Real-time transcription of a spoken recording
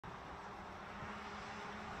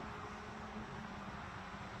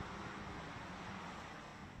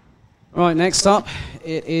Right, next up,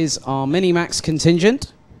 it is our Minimax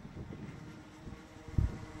contingent.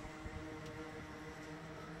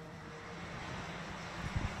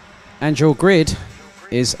 And your grid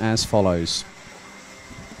is as follows.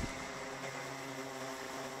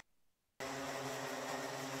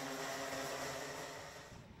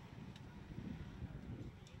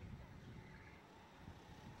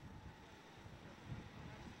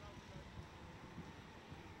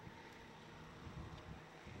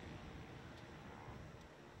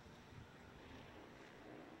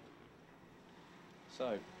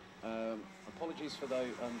 So, apologies for though,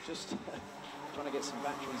 just trying to get some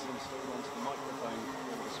batteries installed onto the microphone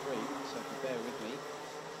over the screen, so if you bear with me.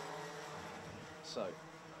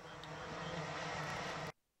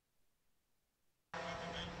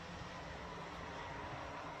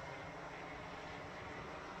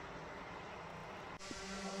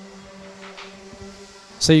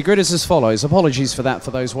 So your grid is as follows. Apologies for that for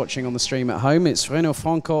those watching on the stream at home. It's Renaud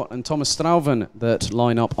Francoeur and Thomas Strauven that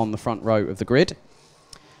line up on the front row of the grid.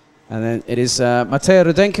 And then it is Matej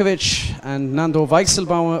Radenkovic and Nando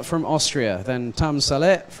Weichselbaumer from Austria. Then Tam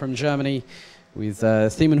Saleh from Germany with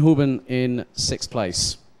Thiemen Huben in 6th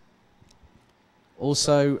place.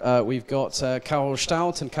 Also, we've got Karol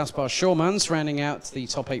Stout and Kaspar Schormans rounding out the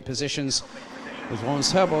top 8 positions, with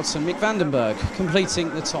Lawrence Herbots and Mick Vandenberg completing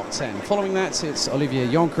the top 10. Following that, it's Olivier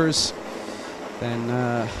Jonkers, then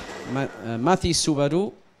Matti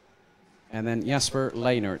Soubadou, and then Jasper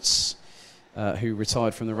Leenaerts, who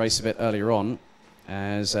retired from the race a bit earlier on,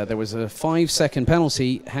 as there was a 5-second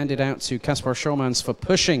penalty handed out to Kaspar Schormans for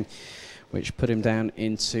pushing, which put him down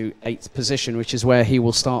into 8th position, which is where he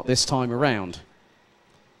will start this time around.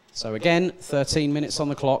 So again, 13 minutes on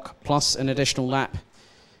the clock, plus an additional lap,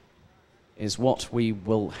 is what we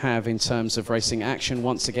will have in terms of racing action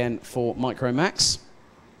once again for Micromax.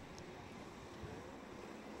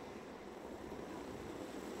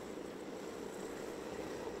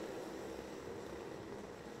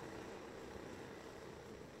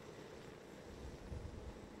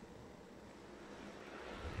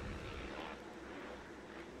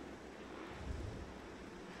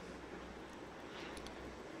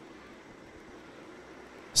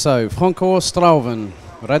 So, Francoeur, Strauven,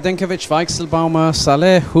 Radenkovic, Weichselbaumer,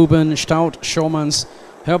 Saleh, Huben, Stout, Schormans,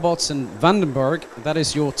 Herbots and Vandenberg. That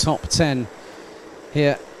is your top 10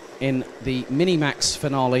 here in the Minimax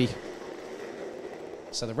finale.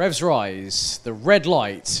 So the revs rise, the red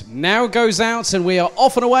light now goes out and we are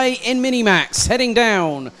off and away in Minimax, heading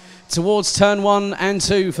down towards turn 1 and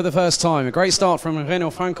 2 for the first time. A great start from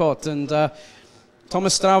Renaud Francoeur, and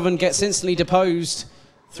Thomas Strauven gets instantly deposed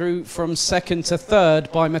through from 2nd to 3rd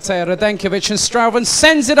by Matej Radenkovic, and Strauven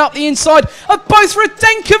sends it up the inside of both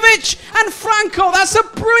Radenkovic and Francoeur. That's a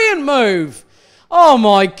brilliant move. Oh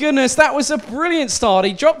my goodness, that was a brilliant start.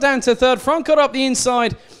 He dropped down to 3rd, Francoeur up the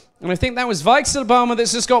inside, and I think that was Weichselbaumer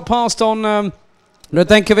that's just got past on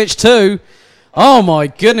Radenkovic too. Oh my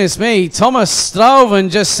goodness me, Thomas Strauven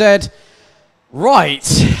just said, right,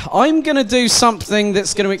 I'm going to do something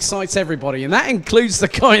that's going to excite everybody, and that includes the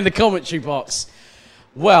guy in the commentary box.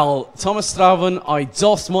 Well, Thomas Strauven, I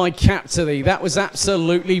doff my cap to thee. That was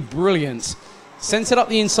absolutely brilliant. Sent it up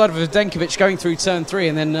the inside of Radenkovic going through turn 3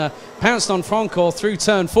 and then pounced on Francoeur through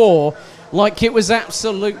turn 4 like it was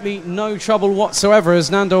absolutely no trouble whatsoever,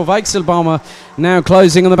 as Nando Weichselbaumer now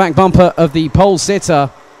closing on the back bumper of the pole sitter.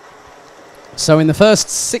 So in the first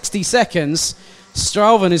 60 seconds,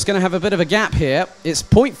 Strauven is going to have a bit of a gap here. It's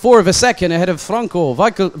 0.4 of a second ahead of Francoeur,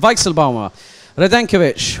 Weichselbaumer,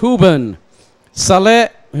 Radenkovic, Huben, Saleh,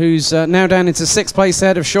 who's now down into 6th place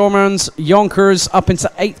ahead of Schormans, Jonkers up into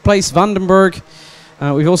 8th place, Vandenberg.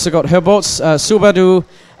 We've also got Herbots, Soubadou,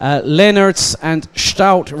 Leenaerts and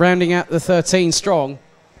Stout rounding out the 13 strong.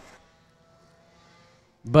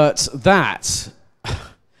 But that,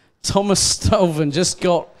 Thomas Strauven just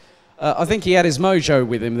got, I think he had his mojo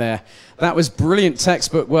with him there. That was brilliant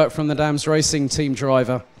textbook work from the Dams Racing team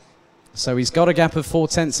driver. So he's got a gap of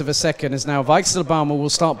 0.4 of a second, as now Weichselbaumer will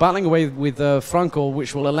start battling away with Francoeur,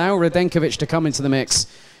 which will allow Radenkovic to come into the mix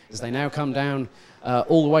as they now come down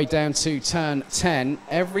all the way down to turn 10.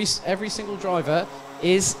 Every single driver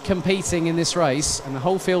is competing in this race, and the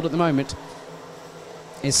whole field at the moment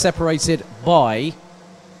is separated by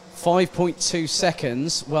 5.2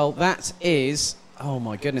 seconds. Well, that is, oh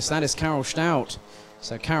my goodness, that is Karol Stout.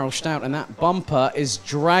 So Karol Stout, and that bumper is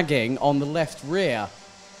dragging on the left rear.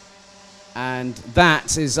 And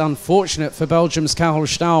that is unfortunate for Belgium's Karol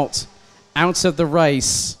Stout, out of the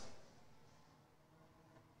race.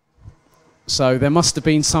 So there must have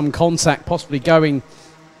been some contact possibly going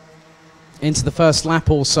into the first lap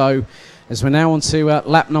or so, as we're now on to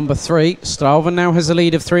lap number 3. Strauven now has a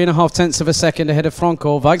lead of 3.5 tenths of a second ahead of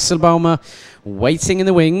Franco. Weichselbaumer waiting in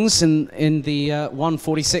the wings in the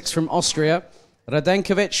 146 from Austria.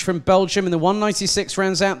 Radenkovic from Belgium in the 196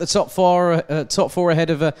 rounds out the top four ahead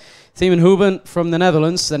of Thiemenhuben from the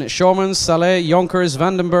Netherlands. Then it's Schormans, Saleh, Jonkers,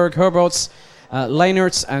 Vandenberg, Herbots,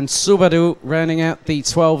 Leenert and Subadu rounding out the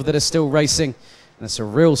 12 that are still racing. And it's a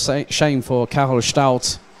real shame for Karel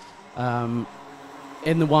Stout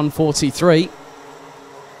in the 143.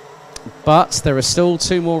 But there are still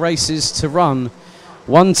 2 more races to run.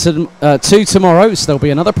 2 tomorrow, so there'll be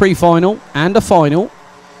another pre-final and a final.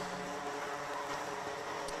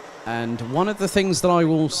 And one of the things that I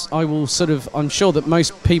will sort of, I'm sure that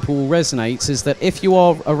most people will resonate, is that if you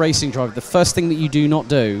are a racing driver, the first thing that you do not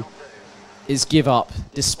do is give up,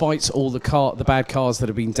 despite all the bad cars that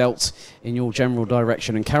have been dealt in your general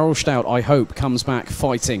direction. And Karel Stout, I hope, comes back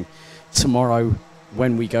fighting tomorrow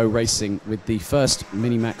when we go racing with the first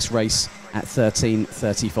Minimax race at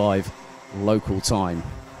 13:35 local time.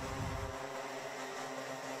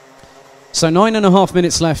 So 9.5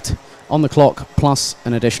 minutes left on the clock, plus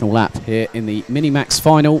an additional lap here in the Minimax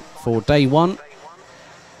final for day 1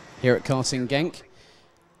 here at Karting Genk.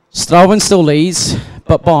 Strauven still leads,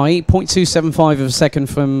 but by 0.275 of a second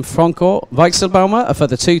from Franco. Weichselbaumer, a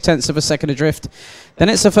further 2 tenths of a second adrift. Then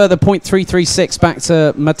it's a further 0.336 back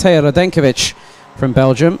to Matej Radenkovic from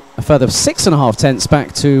Belgium. A further 6.5 tenths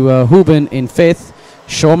back to Huben in 5th.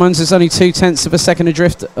 Schormans is only 2 tenths of a second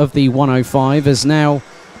adrift of the 105, as now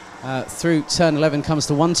through turn 11 comes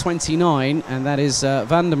to 129, and that is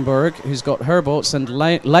Vandenberg, who's got Herbots, and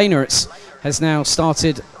Leenert has now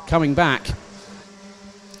started coming back.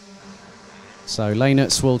 So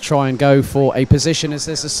Leenert will try and go for a position as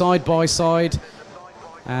there's a side-by-side,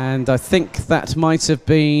 and I think that might have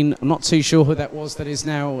been, I'm not too sure who that was, that is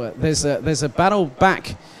now, there's a battle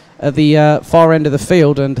back at the far end of the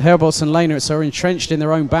field, and Herbots and Leenert are entrenched in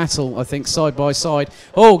their own battle, I think, side by side.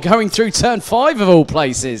 Oh, going through turn 5 of all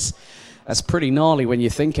places. That's pretty gnarly when you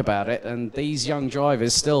think about it, and these young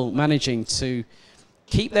drivers still managing to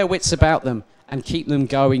keep their wits about them and keep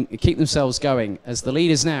themselves going, as the lead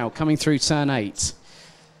is now coming through turn 8.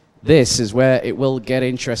 This is where it will get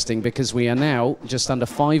interesting, because we are now just under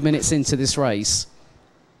 5 minutes into this race,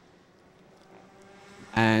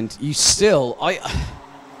 and you still,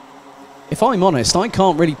 if I'm honest, I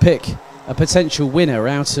can't really pick a potential winner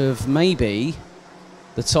out of maybe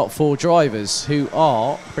the top 4 drivers, who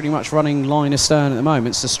are pretty much running line astern at the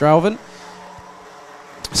moment. So Strauven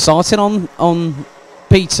started on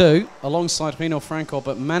P2 alongside Rino Franco,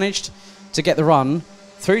 but managed to get the run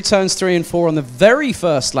through turns 3 and 4 on the very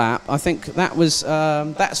first lap. I think that was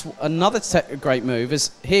that's another great move,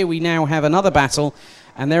 as here we now have another battle,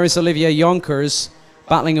 and there is Olivier Jonkers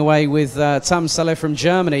battling away with Tam Saleh from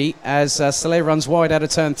Germany, as Saleh runs wide out of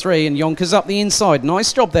turn 3 and Jonkers up the inside.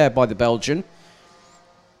 Nice job there by the Belgian.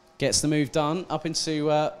 Gets the move done. Up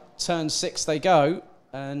into turn 6 they go,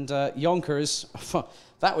 and Jonkers,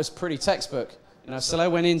 that was pretty textbook. You know,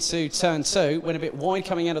 Saleh went into turn 2, went a bit wide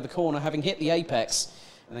coming out of the corner, having hit the apex,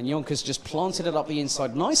 and then Jonkers just planted it up the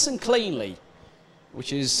inside nice and cleanly,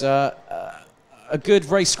 which is a good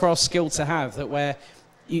racecraft skill to have, that where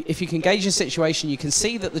if you can gauge a situation, you can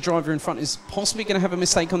see that the driver in front is possibly going to have a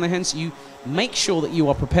mistake on their hands, so you make sure that you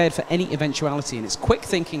are prepared for any eventuality. And it's quick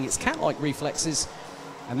thinking, it's cat-like reflexes,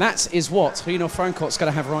 and that is what Rino Franco's going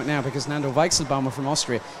to have right now, because Nando Weichselbaumer from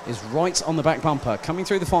Austria is right on the back bumper, coming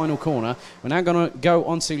through the final corner. We're now going to go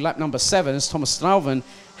on to lap number 7, as Thomas Strauven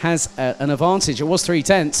has an advantage. It was 3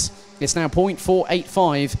 tenths. It's now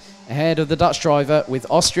 0.485 ahead of the Dutch driver, with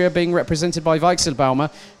Austria being represented by Weichselbaumer,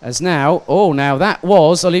 as now, oh, now that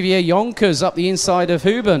was Olivier Jonkers up the inside of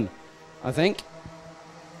Huben, I think.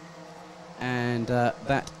 And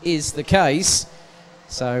that is the case.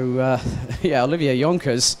 So, yeah, Olivier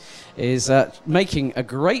Jonkers is making a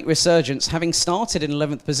great resurgence, having started in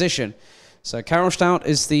 11th position. So Karel Stout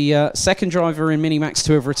is the second driver in Minimax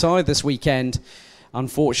to have retired this weekend,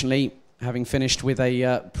 unfortunately, having finished with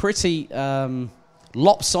a pretty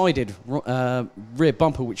lopsided rear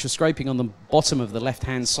bumper, which was scraping on the bottom of the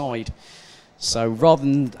left-hand side. So rather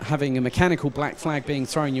than having a mechanical black flag being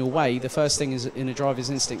thrown your way, the first thing is in a driver's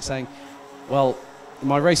instinct saying, well,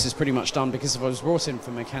 my race is pretty much done, because if I was brought in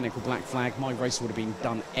for mechanical black flag, my race would have been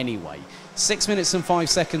done anyway. 6 minutes and 5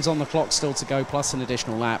 seconds on the clock still to go, plus an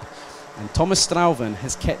additional lap. And Thomas Strauven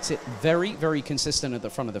has kept it very, very consistent at the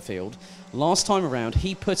front of the field. Last time around,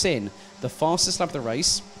 he put in the fastest lap of the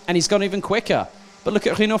race, and he's gone even quicker. But look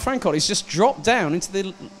at Rino Franco, he's just dropped down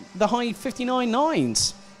into the high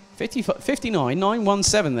 59.9s.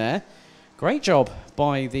 59.917 there. Great job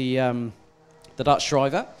by the Dutch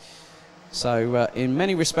driver. So in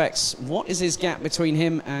many respects, what is his gap between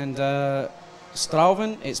him and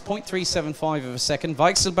Strauven? It's 0.375 of a second.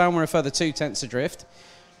 Weichselbaumer a further 0.2 adrift.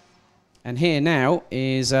 And here now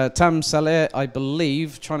is Tam Saleh, I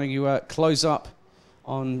believe, trying to close up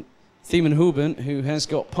on Thiemen Huben, who has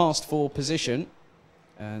got past 4 position.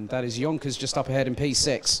 And that is Jonkers just up ahead in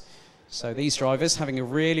P6. So these drivers having a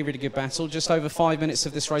really, really good battle. Just over 5 minutes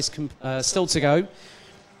of this race still to go,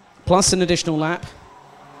 plus an additional lap.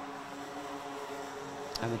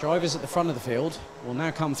 And the drivers at the front of the field will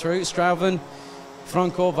now come through. Strauven,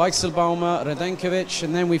 Franco, Weichselbaumer, Radenkovic,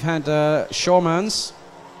 and then we've had Schormans,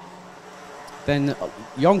 then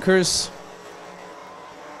Jonkers,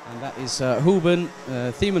 and that is Huben,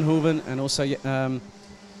 Thiemen Huben, and also,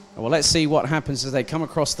 well, let's see what happens as they come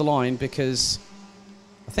across the line, because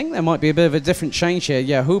I think there might be a bit of a different change here.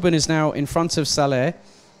 Yeah, Huben is now in front of Saleh.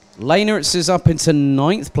 Leenerts is up into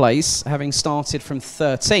 9th place, having started from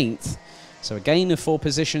 13th. So a gain of 4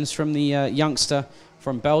 positions from the youngster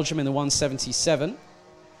from Belgium in the 177.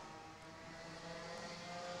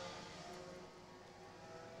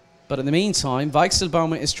 But in the meantime,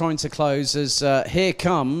 Weichselbaumer is trying to close as here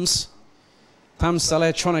comes Tam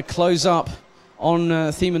Saleh trying to close up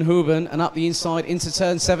on Thiemen Huben and up the inside into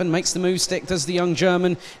turn 7. Makes the move stick, does the young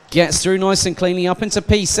German. Gets through nice and cleanly up into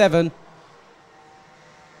P7.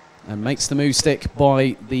 And makes the move stick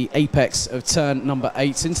by the apex of turn number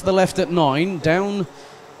 8. Into the left at 9. Down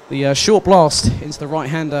the short blast into the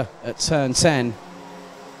right-hander at turn 10.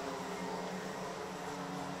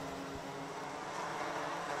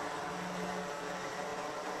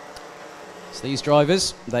 So these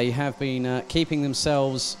drivers, they have been keeping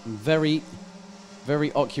themselves very,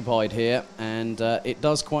 very occupied here. And it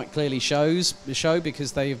does quite clearly show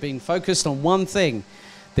because they have been focused on one thing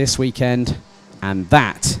this weekend, and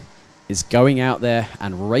that is going out there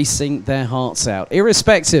and racing their hearts out.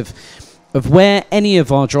 Irrespective of where any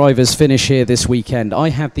of our drivers finish here this weekend, I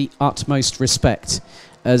have the utmost respect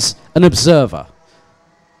as an observer,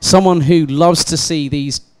 someone who loves to see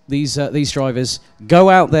these drivers go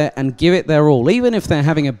out there and give it their all. Even if they're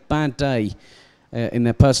having a bad day in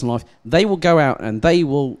their personal life, they will go out and they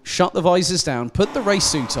will shut the visors down, put the race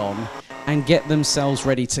suit on, and get themselves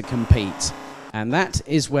ready to compete. And that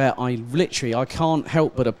is where I can't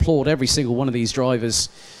help but applaud every single one of these drivers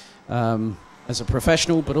as a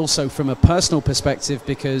professional, but also from a personal perspective,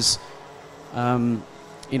 because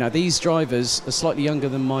you know, these drivers are slightly younger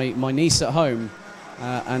than my niece at home,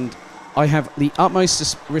 and I have the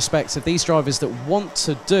utmost respect of these drivers that want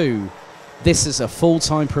to do this as a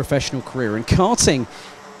full-time professional career. And karting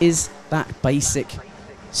is that basic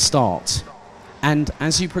start. And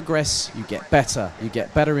as you progress, you get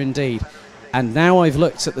better indeed. And now I've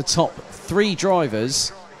looked at the top 3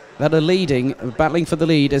 drivers that are leading, battling for the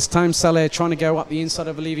lead, as Tam Saleh trying to go up the inside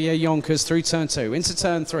of Olivier Jonkers through turn 2, into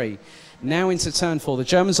turn 3, now into turn 4. The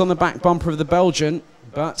German's on the back bumper of the Belgian,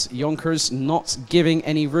 but Jonkers not giving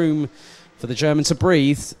any room for the German to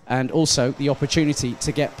breathe, and also the opportunity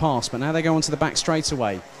to get past. But now they go onto the back straight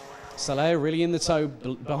away. Saleh really in the tow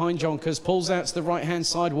behind Jonkers, pulls out to the right-hand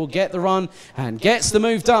side, will get the run, and gets the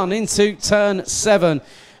move done into turn 7.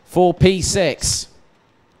 For P6.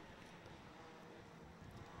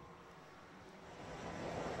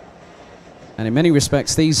 And in many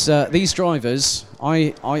respects, these drivers,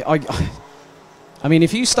 I mean,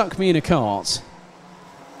 if you stuck me in a cart,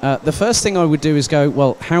 the first thing I would do is go,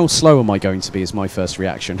 well, how slow am I going to be, is my first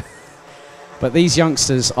reaction. But these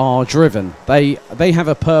youngsters are driven. They have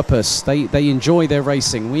a purpose. They enjoy their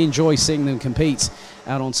racing. We enjoy seeing them compete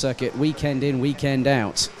out on circuit weekend in, weekend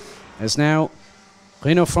out. As now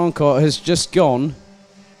Renaud Franco has just gone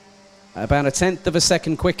about 1/10 of a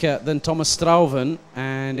second quicker than Thomas Strauven,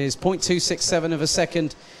 and is 0.267 of a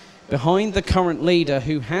second behind the current leader,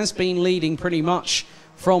 who has been leading pretty much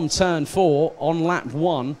from turn 4 on lap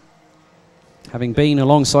 1, having been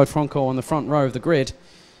alongside Franco on the front row of the grid.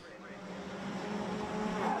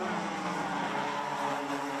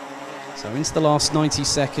 So into the last 90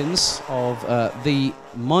 seconds of the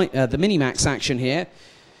Minimax action here.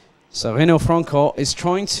 So Renaud Franco is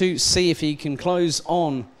trying to see if he can close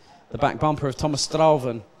on the back bumper of Thomas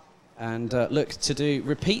Strauven and look to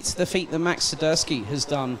repeat the feat that Max Swiderski has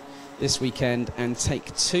done this weekend and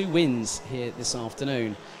take 2 wins here this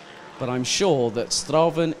afternoon. But I'm sure that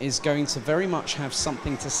Strauven is going to very much have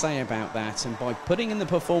something to say about that, and by putting in the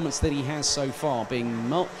performance that he has so far, being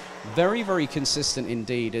very, very consistent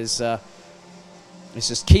indeed, is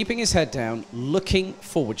just keeping his head down, looking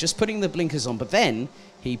forward, just putting the blinkers on. But then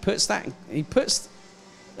he has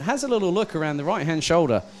a little look around the right-hand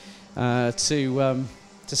shoulder to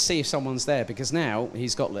see if someone's there, because now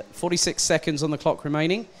he's got 46 seconds on the clock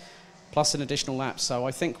remaining. plus an additional lap. So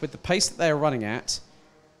I think with the pace that they're running at,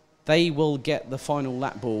 they will get the final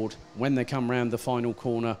lap board when they come round the final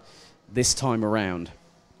corner this time around.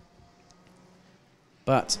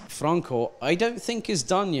 But Franco, I don't think is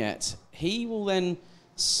done yet. He will then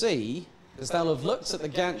see, as they'll have looked at the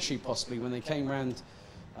gantry possibly when they came round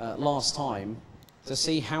last time, to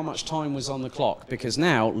see how much time was on the clock. Because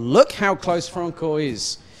now, look how close Franco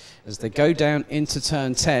is as they go down into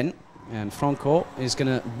turn 10. And Franco is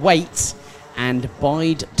going to wait and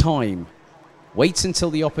bide time. Wait until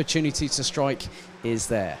the opportunity to strike is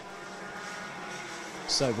there.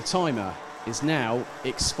 So the timer is now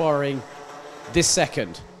expiring this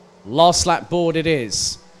second. Last lap board it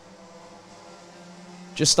is.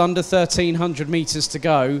 Just under 1,300 meters to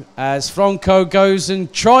go as Franco goes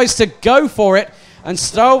and tries to go for it, and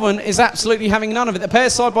Strouven is absolutely having none of it. The pair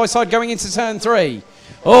side by side going into turn 3.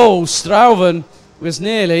 Oh, Strouven was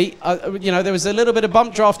nearly, you know, there was a little bit of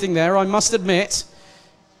bump drafting there, I must admit.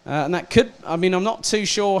 And that could, I mean, I'm not too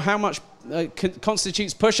sure how much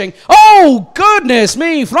constitutes pushing. Oh, goodness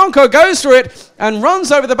me! Franco goes for it and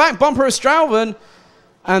runs over the back bumper of Strouven.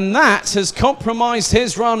 And that has compromised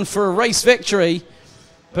his run for a race victory.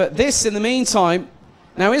 But this, in the meantime,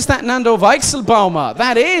 now is that Nando Weichselbaumer?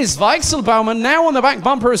 That is Weichselbaumer now on the back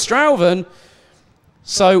bumper of Strouven.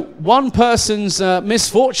 So one person's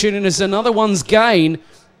misfortune is another one's gain.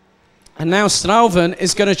 And now Strouven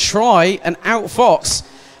is going to try and outfox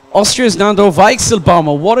Austria's Nando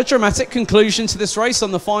Weichselbaumer. What a dramatic conclusion to this race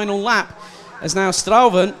on the final lap. As now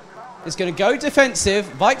Strouven is going to go defensive.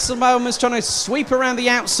 Weichselbaumer is trying to sweep around the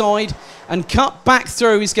outside and cut back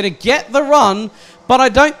through. He's going to get the run, but I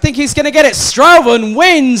don't think he's going to get it. Strouven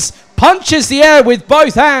wins, punches the air with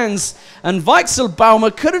both hands, and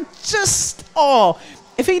Weichselbaumer could have just,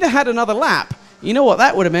 if he'd have had another lap, you know what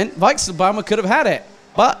that would have meant? Weichselbaumer could have had it.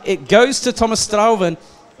 But it goes to Thomas Strouven.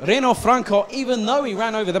 Reno Franco, even though he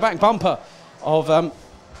ran over the back bumper of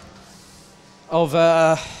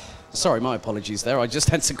sorry, my apologies there. I just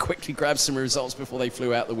had to quickly grab some results before they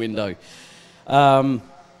flew out the window. Reno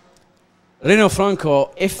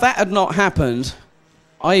Franco, if that had not happened,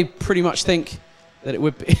 I pretty much think that it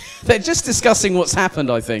would be... They're just discussing what's happened,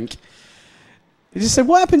 I think. They just said,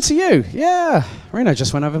 what happened to you? Yeah, Reno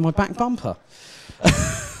just went over my back bumper.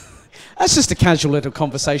 That's just a casual little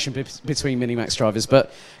conversation between Minimax drivers,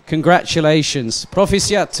 but congratulations.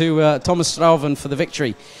 Proficiat to Thomas Strouven for the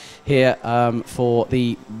victory here for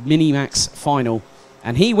the Minimax final.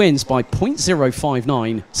 And he wins by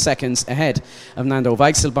 0.059 seconds ahead of Nando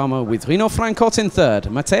Weichselbaumer, with Rino Frankot in third,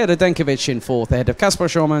 Matej Radenkovic in fourth, ahead of Kasper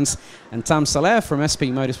Schormans and Tam Saler from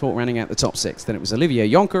SP Motorsport running out the top 6. Then it was Olivier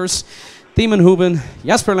Jonkers, Tiemann Huben,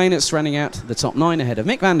 Jasper Leenitz running out the top 9 ahead of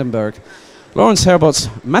Mick Vandenberg, Lawrence Herbots,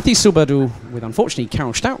 Matti Subadu, with unfortunately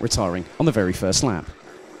Karel Stout retiring on the very first lap.